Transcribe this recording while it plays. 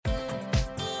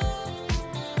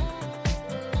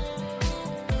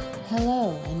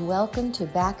Hello, and welcome to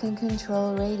Back in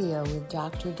Control Radio with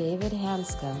Dr. David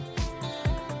Hanscom.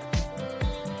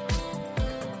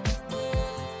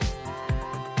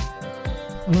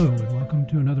 Hello, and welcome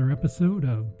to another episode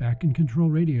of Back in Control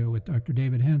Radio with Dr.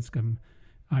 David Hanscom.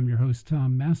 I'm your host,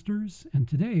 Tom Masters, and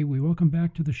today we welcome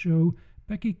back to the show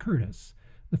Becky Curtis,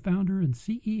 the founder and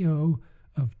CEO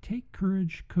of Take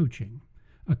Courage Coaching,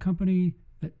 a company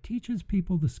that teaches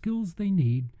people the skills they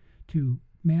need to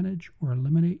manage or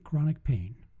eliminate chronic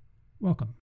pain.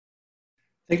 Welcome.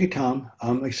 Thank you, Tom.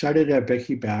 I'm excited to have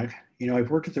Becky back. I've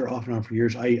worked with her off and on for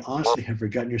years. I honestly have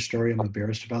forgotten your story. I'm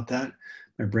embarrassed about that.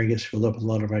 My brain gets filled up with a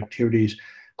lot of activities.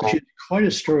 But she had quite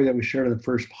a story that we shared in the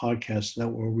first podcast that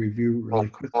we'll review really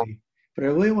quickly. But I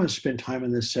really want to spend time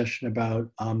in this session about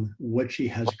what she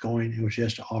has going and what she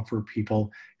has to offer people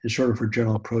and sort of her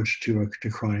general approach to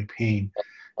chronic pain.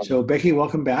 So, Becky,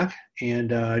 welcome back.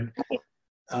 And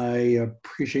I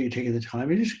appreciate you taking the time.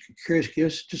 I'm just curious, give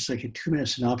us just like a 2-minute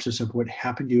synopsis of what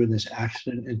happened to you in this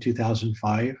accident in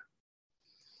 2005.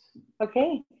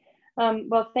 Okay.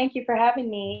 Well, thank you for having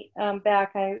me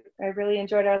back. I really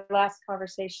enjoyed our last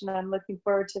conversation. I'm looking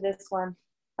forward to this one.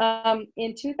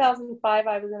 In 2005,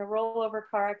 I was in a rollover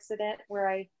car accident where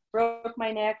I broke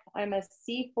my neck. I'm a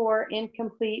C4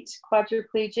 incomplete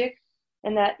quadriplegic,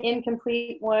 and that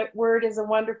incomplete word is a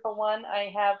wonderful one.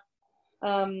 I have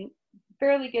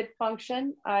fairly good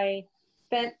function. I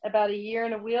spent about a year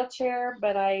in a wheelchair,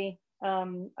 but I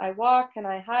walk and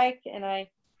I hike and I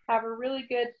have a really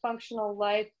good functional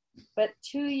life. But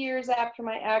 2 years after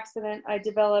my accident, I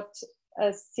developed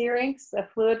a syrinx, a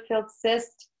fluid-filled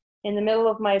cyst in the middle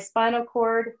of my spinal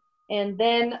cord. And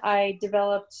then I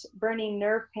developed burning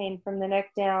nerve pain from the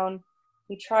neck down.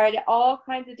 We tried all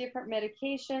kinds of different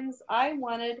medications. I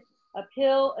wanted a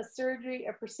pill, a surgery,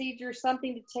 a procedure,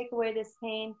 something to take away this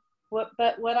pain.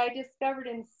 But what I discovered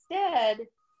instead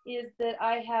is that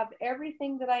I have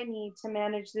everything that I need to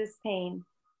manage this pain,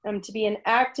 to be an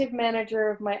active manager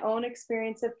of my own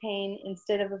experience of pain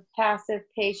instead of a passive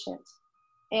patient.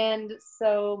 And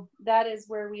so that is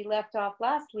where we left off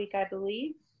last week, I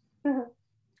believe.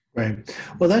 Right.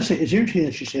 Well, it's interesting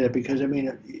that you say that because, I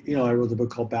wrote a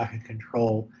book called Back in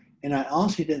Control, and I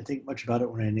honestly didn't think much about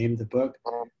it when I named the book,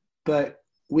 but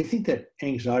we think that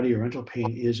anxiety or mental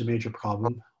pain is a major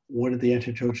problem. One of the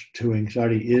antidotes to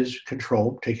anxiety is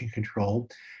control, taking control.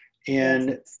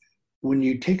 And when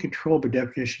you take control, by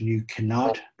definition, you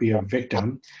cannot be a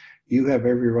victim. You have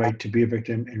every right to be a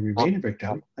victim and remain a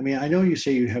victim. I know you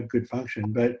say you have good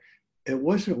function, but it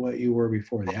wasn't what you were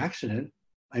before the accident.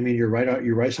 Your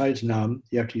right side's numb.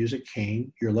 You have to use a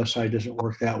cane. Your left side doesn't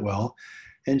work that well.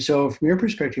 And so from your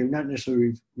perspective, not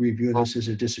necessarily reviewing this as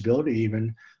a disability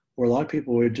even, where a lot of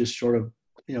people would just sort of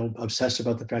obsess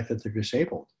about the fact that they're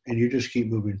disabled, and you just keep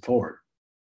moving forward.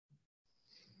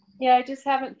 Yeah, I just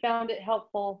haven't found it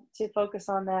helpful to focus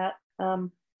on that.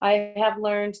 I have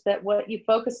learned that what you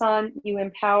focus on, you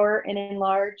empower and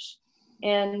enlarge.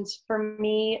 And for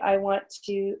me, I want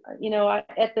to,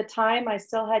 at the time I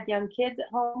still had young kids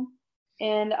at home,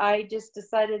 and I just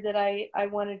decided that I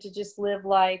wanted to just live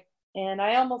life, and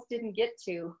I almost didn't get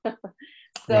to. So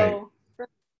right.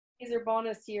 These are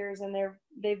bonus years, and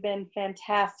they've been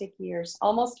fantastic years,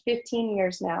 almost 15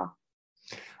 years now.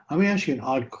 I'm going to ask you an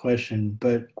odd question,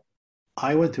 but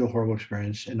I went through a horrible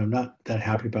experience, and I'm not that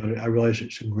happy about it. I realize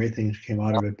that some great things came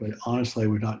out of it, but honestly,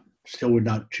 I still would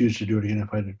not choose to do it again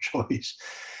if I had a choice.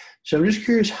 So I'm just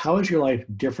curious, how is your life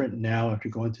different now after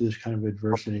going through this kind of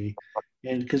adversity?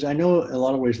 And because I know in a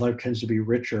lot of ways life tends to be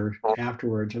richer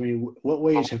afterwards. What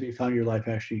ways have you found your life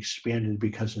actually expanded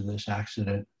because of this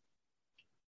accident?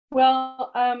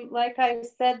 Well, like I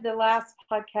said the last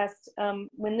podcast,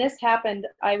 when this happened,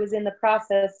 I was in the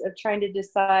process of trying to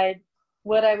decide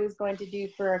what I was going to do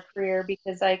for a career,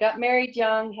 because I got married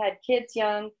young, had kids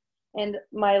young, and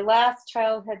my last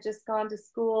child had just gone to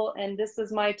school, and this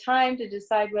was my time to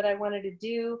decide what I wanted to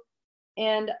do.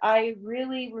 And I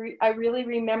really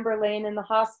remember laying in the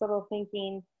hospital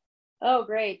thinking, oh,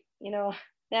 great, now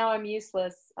I'm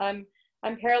useless.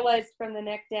 I'm paralyzed from the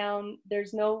neck down.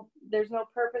 There's no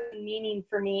purpose and meaning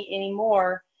for me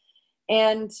anymore.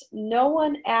 And no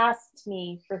one asked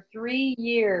me for 3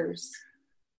 years.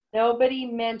 Nobody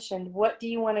mentioned, what do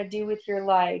you want to do with your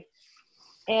life?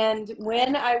 And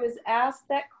when I was asked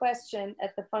that question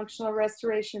at the Functional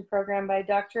Restoration Program by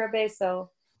Dr. Abeso,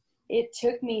 it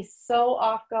took me so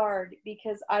off guard,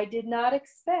 because I did not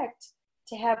expect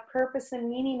to have purpose and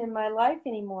meaning in my life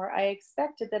anymore. I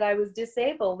expected that I was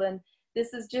disabled and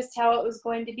this is just how it was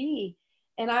going to be.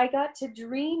 And I got to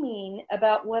dreaming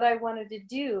about what I wanted to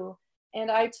do. And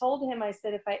I told him, I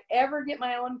said, if I ever get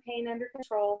my own pain under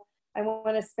control, I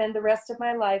want to spend the rest of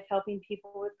my life helping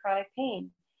people with chronic pain.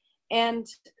 And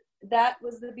that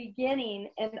was the beginning.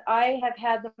 And I have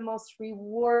had the most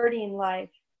rewarding life.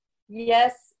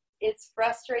 Yes, it's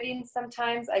frustrating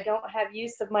sometimes. I don't have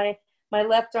use of my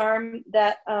left arm.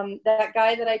 That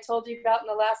guy that I told you about in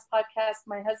the last podcast,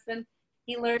 my husband,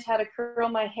 he learned how to curl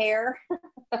my hair.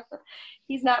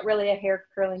 He's not really a hair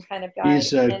curling kind of guy.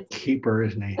 He's a keeper,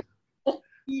 isn't he?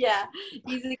 Yeah,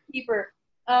 he's a keeper.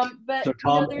 But so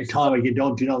Tom,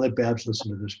 do not let Babs listen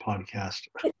to this podcast.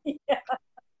 Yeah.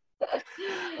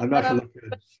 I'm not going to look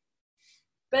good.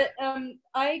 But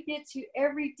I get to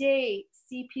every day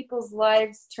see people's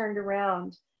lives turned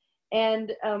around,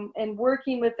 and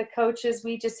working with the coaches,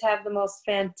 we just have the most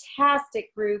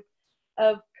fantastic group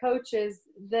of coaches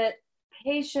that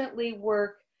patiently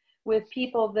work with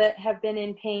people that have been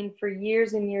in pain for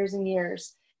years and years and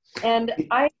years. And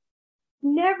I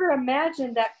never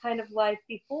imagined that kind of life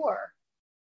before.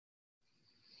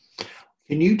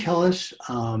 Can you tell us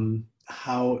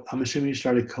how, I'm assuming you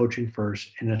started coaching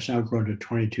first, and it's now grown to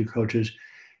 22 coaches,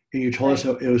 and you told us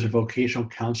it was a vocational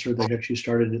counselor that got you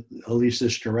started at least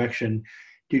this direction.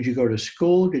 Did you go to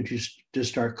school? Did you just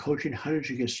start coaching? How did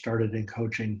you get started in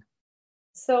coaching?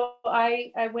 So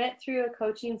I went through a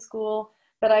coaching school,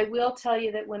 but I will tell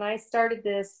you that when I started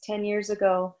this 10 years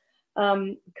ago,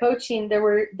 coaching, there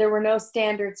were no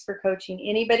standards for coaching.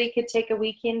 Anybody could take a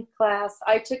weekend class.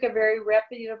 I took a very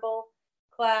reputable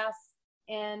class,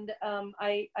 and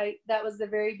that was the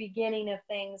very beginning of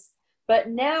things. But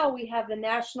now we have the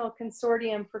National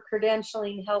Consortium for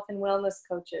Credentialing Health and Wellness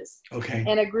Coaches. Okay.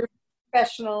 And a group of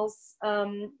professionals,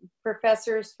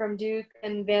 professors from Duke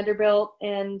and Vanderbilt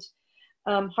and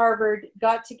Harvard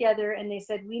got together, and they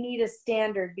said, we need a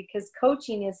standard, because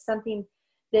coaching is something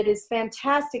that is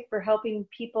fantastic for helping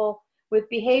people with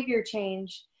behavior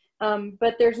change,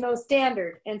 but there's no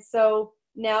standard. And so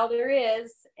now there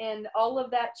is, and all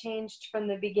of that changed from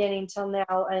the beginning till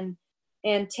now.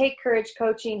 And Take Courage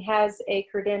Coaching has a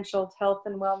credentialed health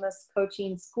and wellness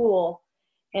coaching school.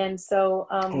 And so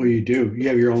oh, you do? You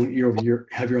have your own, you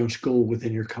have your own school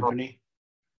within your company?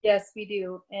 Yes, we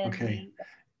do. And okay.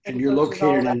 And you're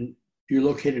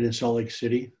located in Salt Lake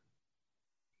City?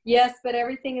 Yes, but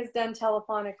everything is done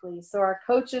telephonically. So our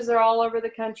coaches are all over the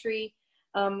country.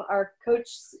 Our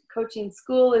coaching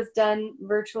school is done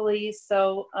virtually.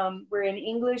 So we're in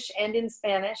English and in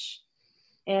Spanish.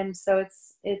 And so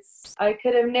I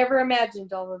could have never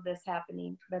imagined all of this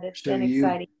happening, but it's been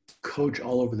exciting. You coach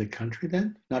all over the country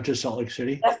then? Not just Salt Lake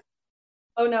City?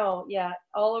 Oh no, yeah,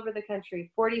 all over the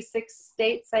country. 46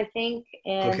 states, I think,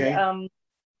 and okay.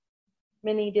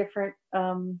 Many different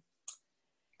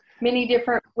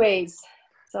ways.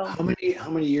 So how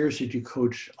many years did you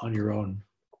coach on your own?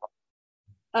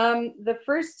 The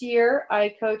first year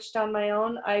I coached on my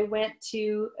own, I went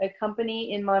to a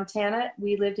company in Montana.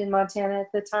 We lived in Montana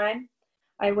at the time.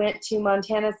 I went to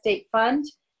Montana State Fund,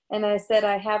 and I said,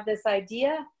 I have this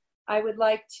idea. I would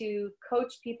like to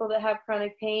coach people that have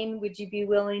chronic pain. Would you be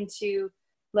willing to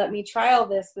let me trial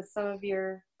this with some of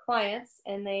your clients?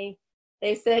 And they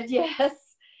said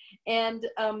yes. And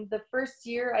the first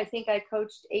year, I think I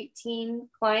coached 18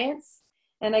 clients,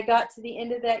 and I got to the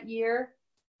end of that year,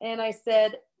 and I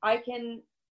said, I can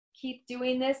keep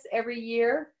doing this every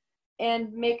year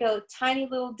and make a tiny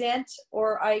little dent,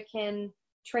 or I can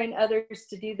train others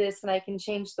to do this, and I can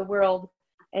change the world.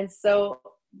 And so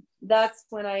that's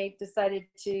when I decided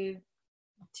to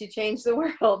change the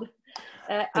world.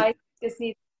 I just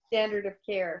need standard of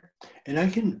care. And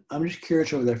I'm just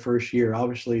curious, over that first year,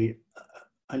 obviously,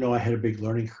 I know I had a big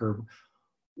learning curve.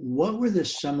 What were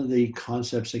some of the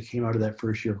concepts that came out of that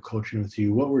first year of coaching with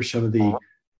you? What were some of the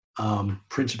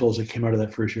principles that came out of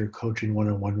that first year of coaching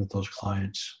one-on-one with those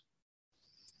clients?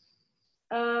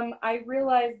 I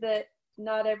realized that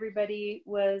not everybody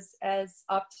was as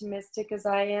optimistic as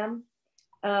I am.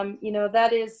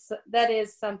 That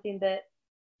is something that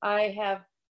I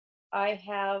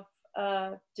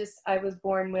was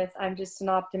born with. I'm just an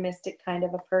optimistic kind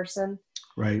of a person.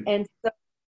 Right. And so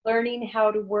learning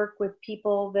how to work with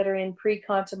people that are in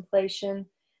pre-contemplation,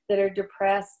 that are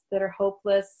depressed, that are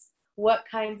hopeless, what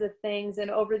kinds of things. And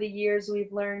over the years,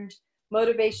 we've learned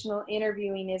motivational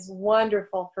interviewing is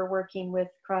wonderful for working with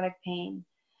chronic pain.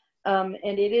 And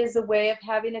it is a way of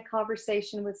having a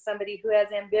conversation with somebody who has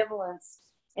ambivalence,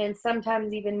 and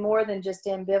sometimes even more than just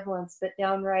ambivalence, but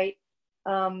downright,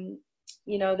 they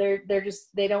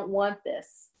don't want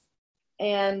this.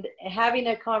 And having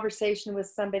a conversation with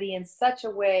somebody in such a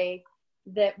way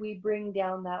that we bring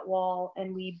down that wall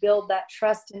and we build that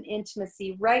trust and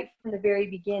intimacy right from the very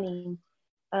beginning.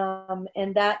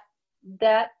 And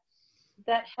that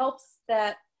helps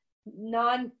that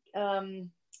non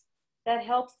that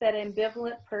helps that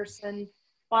ambivalent person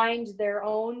find their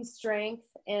own strength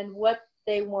and what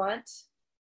they want,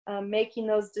 making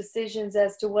those decisions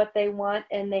as to what they want,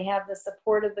 and they have the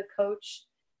support of the coach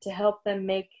to help them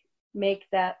make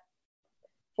that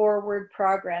forward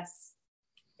progress.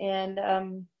 And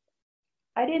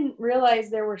I didn't realize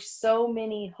there were so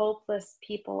many hopeless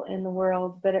people in the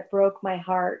world, but it broke my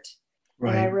heart.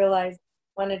 Right. And I realized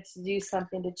I wanted to do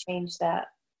something to change that.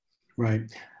 Right.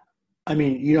 I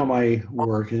mean, you know, my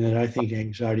work, and then I think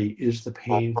anxiety is the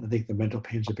pain. I think the mental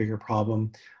pain is a bigger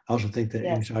problem. I also think that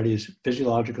anxiety is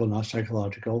physiological, not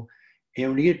psychological. And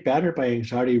when you get battered by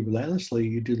anxiety relentlessly,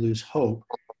 you do lose hope.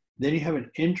 Then you have an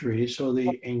injury, so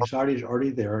the anxiety is already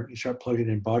there. You start plugging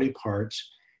in body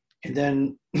parts. And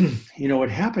then, you know, what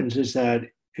happens is that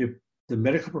if the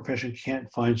medical profession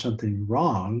can't find something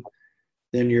wrong,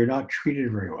 then you're not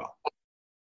treated very well.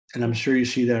 And I'm sure you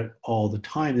see that all the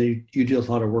time. You deal with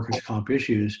a lot of workers' comp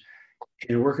issues,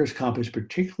 and workers' comp is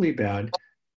particularly bad.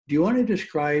 Do you want to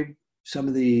describe some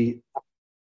of the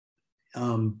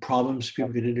problems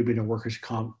people get into being a workers'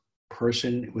 comp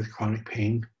person with chronic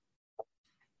pain?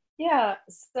 Yeah,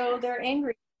 so they're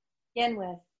angry to begin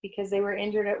with because they were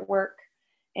injured at work,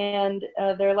 and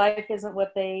their life isn't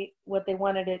what they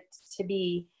wanted it to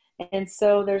be. And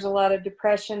so there's a lot of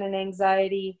depression and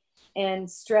anxiety and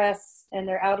stress, and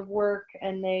they're out of work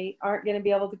and they aren't going to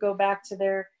be able to go back to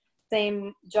their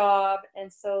same job.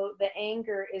 And so the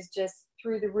anger is just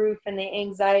through the roof and the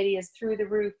anxiety is through the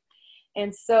roof.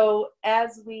 And so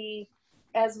as we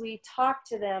talk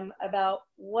to them about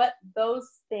what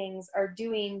those things are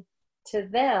doing to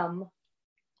them,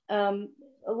 a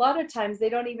lot of times they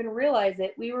don't even realize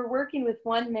it. We were working with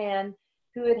one man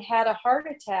who had had a heart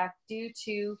attack due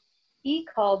to, he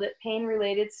called it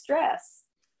pain-related stress.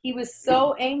 He was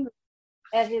so angry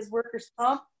at his workers'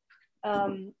 comp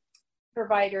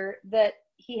provider that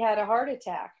he had a heart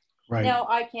attack. Right. Now,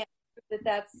 I can't prove that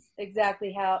that's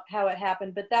exactly how it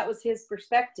happened, but that was his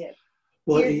perspective.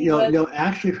 Well,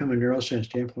 actually, from a neuroscience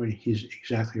standpoint, he's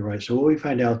exactly right. So what we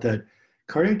find out that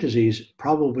cardiac disease,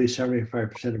 probably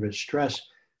 75% of it's stress,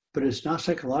 but it's not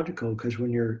psychological, because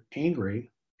when you're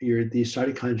angry, these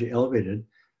cytokines are elevated.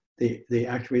 They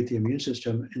activate the immune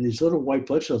system, and these little white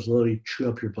blood cells literally chew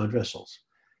up your blood vessels.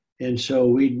 And so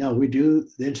we do,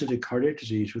 the incidence of cardiac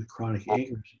disease with chronic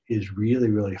anger is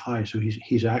really, really high. So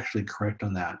he's actually correct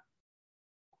on that.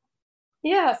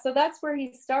 Yeah, so that's where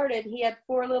he started. He had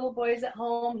 4 little boys at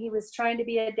home. He was trying to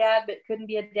be a dad, but couldn't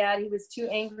be a dad. He was too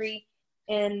angry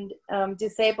and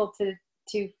disabled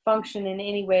to function in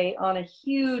any way, on a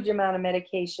huge amount of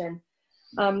medication.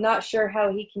 Not sure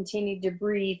how he continued to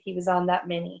breathe. He was on that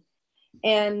many.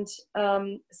 And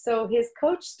so his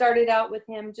coach started out with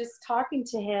him, just talking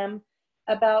to him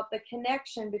about the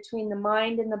connection between the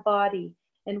mind and the body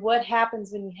and what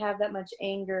happens when you have that much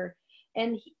anger.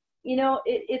 And,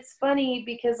 it's funny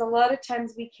because a lot of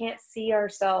times we can't see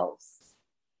ourselves.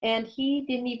 And he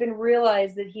didn't even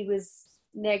realize that he was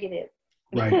negative.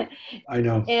 Right. I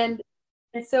know. And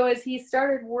so as he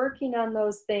started working on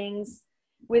those things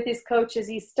with his coaches,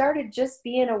 he started just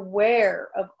being aware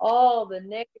of all the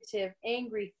negative,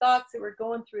 angry thoughts that were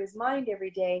going through his mind every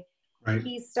day. Right.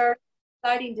 He started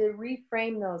deciding to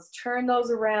reframe those, turn those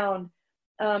around,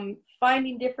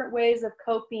 finding different ways of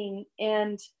coping.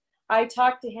 And I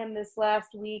talked to him this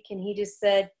last week, and he just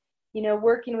said,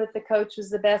 working with the coach was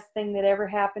the best thing that ever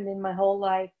happened in my whole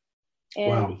life.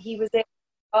 And Wow. He was able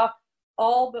to off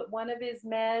all but one of his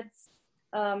meds.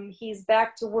 He's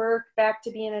back to work, back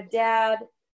to being a dad.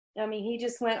 I mean, he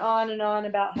just went on and on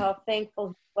about how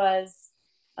thankful he was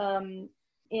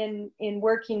in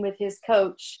working with his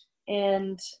coach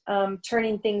and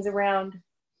turning things around.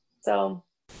 So.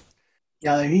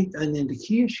 Yeah, and then the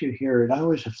key issue here, and I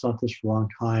always have thought this for a long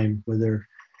time, whether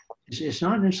it's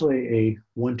not necessarily a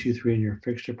 1, 2, 3 and you're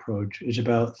fixed approach. It's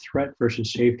about threat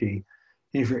versus safety.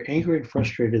 And if you're angry and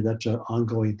frustrated, that's an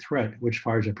ongoing threat, which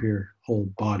fires up your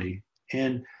whole body.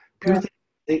 And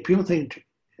people think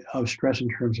of stress in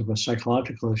terms of a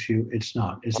psychological issue. It's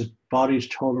not. It's the body's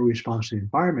total response to the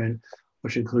environment,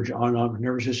 which includes your autonomic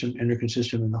nervous system, endocrine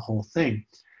system, and the whole thing.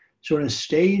 So when it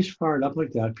stays fired up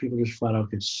like that, people just flat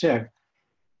out get sick.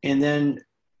 And then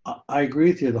I agree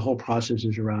with you, the whole process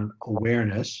is around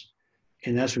awareness.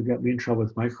 And that's what got me in trouble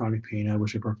with my chronic pain. I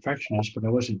was a perfectionist, but I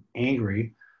wasn't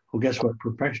angry. Well, guess what?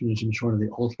 Perfectionism is one of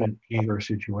the ultimate anger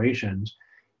situations.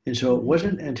 And so it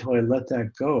wasn't until I let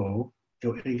that go,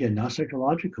 again, not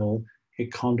psychological,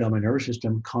 it calmed down my nervous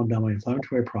system, calmed down my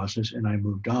inflammatory process, and I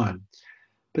moved on.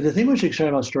 But the thing that's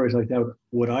exciting about stories like that,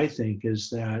 what I think is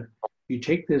that you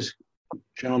take this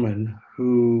gentleman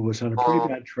who was on a pretty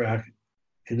bad track.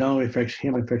 It not only affects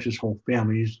him, it affects his whole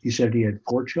family. He said he had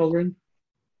 4 children.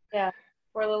 Yeah,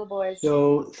 4 little boys.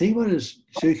 So think about his,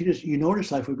 so you know what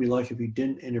his life would be like if he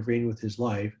didn't intervene with his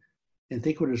life, and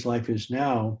think what his life is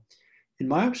now. And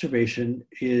my observation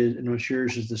is, and I'm sure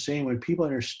yours is the same, when people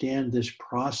understand this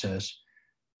process,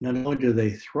 not only do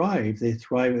they thrive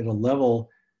at a level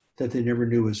that they never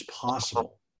knew was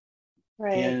possible.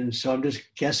 Right. And so I'm just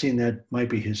guessing that might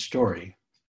be his story.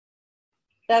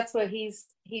 That's what he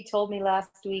told me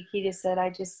last week. He just said, I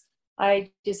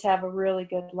just have a really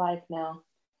good life now.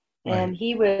 Right. And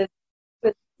he was,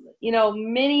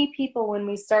 many people, when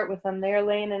we start with them, they're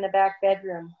laying in a back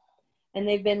bedroom and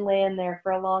they've been laying there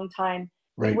for a long time.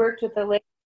 Right. We worked with a lady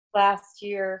last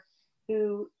year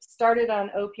who started on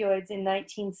opioids in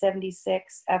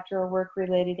 1976 after a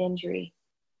work-related injury.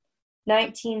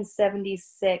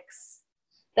 1976.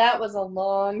 That was a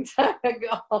long time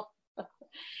ago.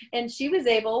 And she was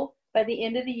able, by the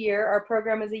end of the year, our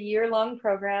program is a year-long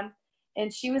program,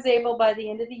 and she was able by the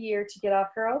end of the year to get off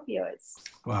her opioids.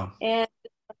 Wow. And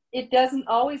it doesn't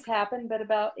always happen, but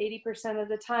about 80% of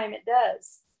the time it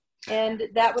does. And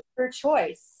that was her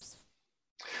choice.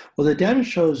 Well, the data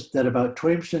shows that about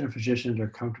 20% of physicians are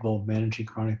comfortable managing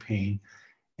chronic pain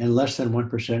and less than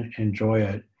 1% enjoy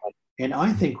it. And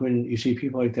I think when you see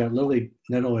people like that, literally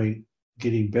not only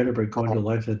getting better, but going to a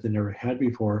life that they never had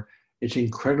before, it's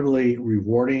incredibly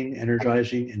rewarding,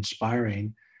 energizing,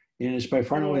 inspiring. And it's by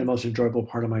far and away the most enjoyable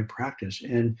part of my practice.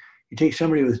 And you take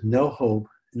somebody with no hope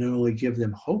and not only give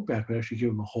them hope back, but actually give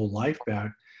them a whole life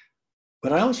back.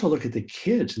 But I also look at the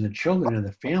kids and the children and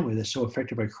the family that's so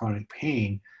affected by chronic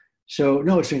pain. So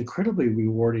no, it's an incredibly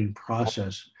rewarding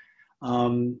process.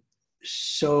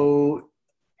 So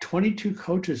 22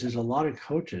 coaches is a lot of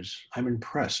coaches. I'm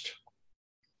impressed.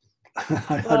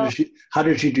 How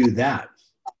did you do that?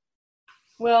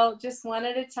 Well, just one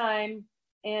at a time.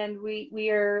 And we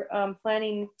are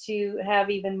planning to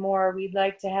have even more. We'd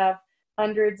like to have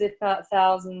hundreds, if not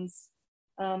thousands.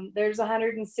 There's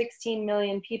 116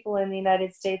 million people in the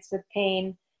United States with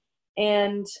pain.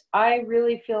 And I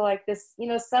really feel like this,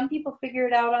 some people figure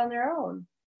it out on their own.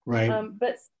 Right.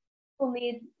 But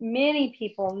many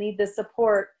people need the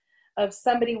support of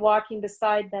somebody walking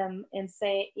beside them and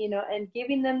saying, and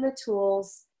giving them the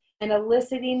tools and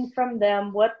eliciting from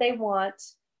them what they want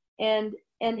and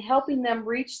helping them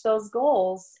reach those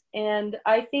goals. And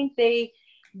I think they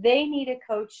need a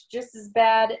coach just as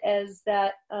bad as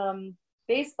that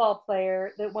baseball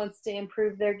player that wants to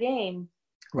improve their game.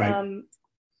 Right.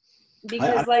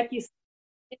 Because like you said,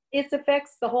 it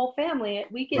affects the whole family.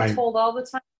 We get told all the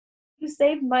time, you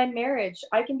saved my marriage.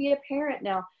 I can be a parent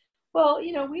now. Well,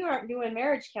 we aren't doing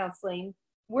marriage counseling.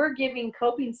 We're giving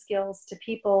coping skills to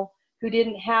people who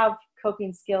didn't have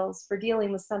coping skills for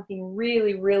dealing with something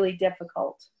really, really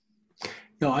difficult.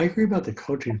 No, I agree about the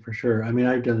coaching for sure. I mean,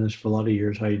 I've done this for a lot of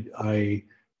years. I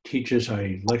teach this,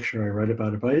 I lecture, I write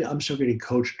about it, but I'm still getting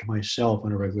coached myself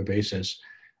on a regular basis.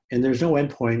 And there's no end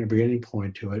point or beginning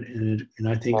point to it. And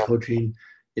I think coaching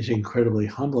is incredibly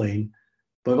humbling.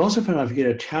 But I've also found out if you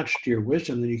get attached to your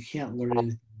wisdom, then you can't learn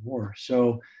anything more.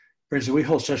 So, for instance, we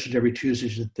hold sessions every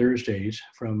Tuesdays and Thursdays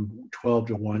from 12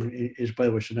 to 1. It is, by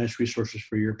the way, some nice resources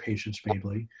for your patients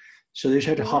mainly. So they just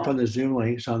have to hop on the Zoom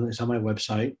link. It's on my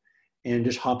website. And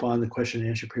just hop on the question and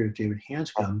answer period with David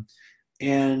Hanscom.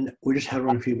 And we just had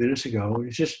one a few minutes ago.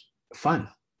 It's just fun,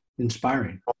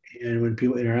 inspiring. And when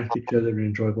people interact with each other in an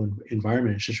enjoyable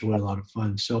environment, it's just really a lot of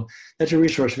fun. So that's a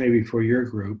resource maybe for your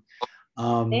group.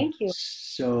 Thank you.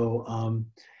 So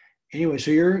anyway,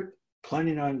 so you're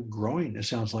planning on growing, it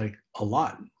sounds like, a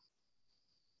lot.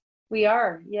 We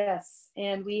are, yes.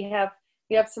 And we have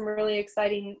some really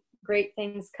exciting, great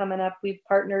things coming up. We've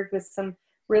partnered with some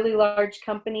really large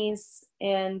companies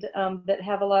and that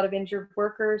have a lot of injured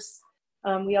workers.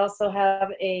 We also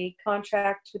have a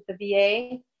contract with the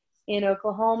VA in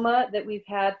Oklahoma that we've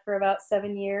had for about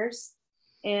 7 years.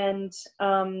 And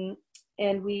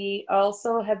we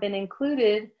also have been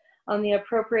included on the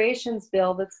appropriations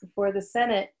bill that's before the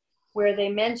Senate, where they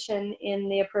mention in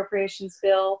the appropriations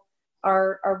bill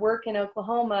our work in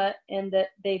Oklahoma, and that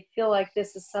they feel like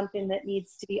this is something that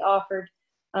needs to be offered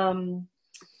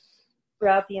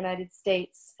throughout the United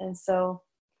States. And so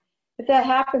if that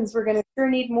happens, we're going to sure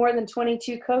need more than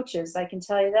 22 coaches. I can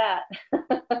tell you that.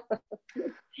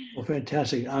 Well,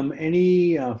 fantastic.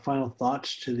 Any final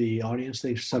thoughts to the audience?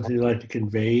 Think something you'd like to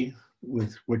convey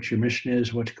with what your mission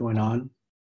is, what's going on?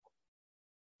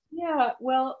 Yeah,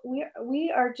 well,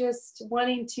 we are just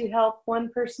wanting to help one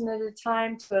person at a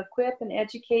time to equip and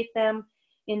educate them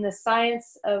in the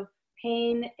science of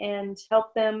pain and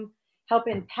help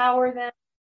empower them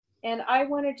And I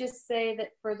want to just say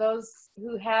that for those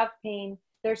who have pain,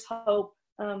 there's hope.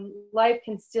 Life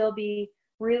can still be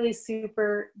really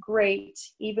super great,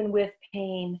 even with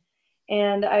pain.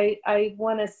 And I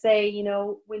want to say, you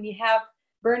know, when you have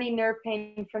burning nerve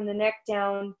pain from the neck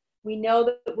down, we know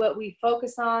that what we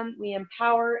focus on, we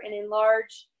empower and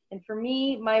enlarge. And for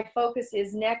me, my focus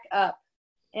is neck up.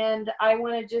 And I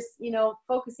want to just, you know,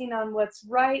 focusing on what's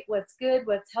right, what's good,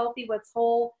 what's healthy, what's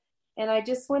whole. And I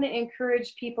just want to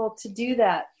encourage people to do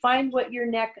that. Find what your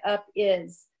neck up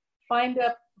is. Find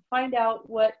out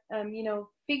what, you know,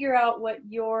 figure out what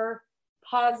your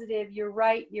positive, your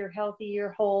right, your healthy,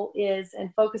 your whole is,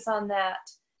 and focus on that.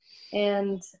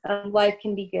 And life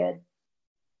can be good.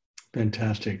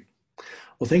 Fantastic.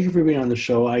 Well, thank you for being on the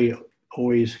show. I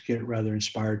always get rather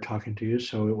inspired talking to you.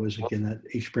 So it was, again, that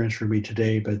experience for me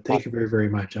today. But thank you very, very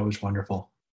much. That was wonderful.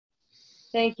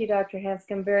 Thank you, Dr.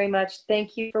 Hanscom, very much.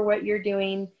 Thank you for what you're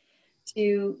doing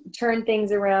to turn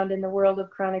things around in the world of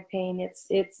chronic pain.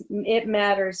 It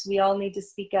matters. We all need to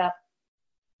speak up.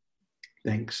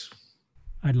 Thanks.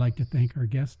 I'd like to thank our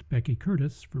guest, Becky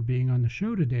Curtis, for being on the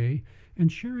show today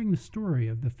and sharing the story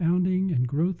of the founding and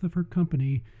growth of her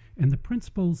company and the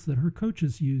principles that her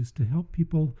coaches use to help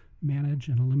people manage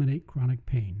and eliminate chronic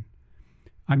pain.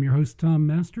 I'm your host, Tom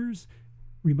Masters,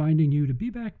 reminding you to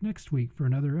be back next week for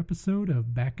another episode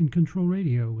of Back in Control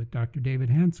Radio with Dr. David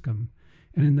Hanscom.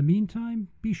 And in the meantime,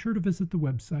 be sure to visit the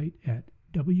website at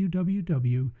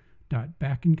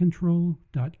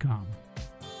www.backincontrol.com.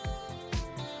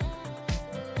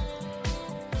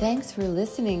 Thanks for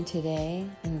listening today,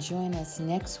 and join us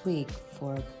next week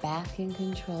for Back in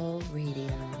Control Radio.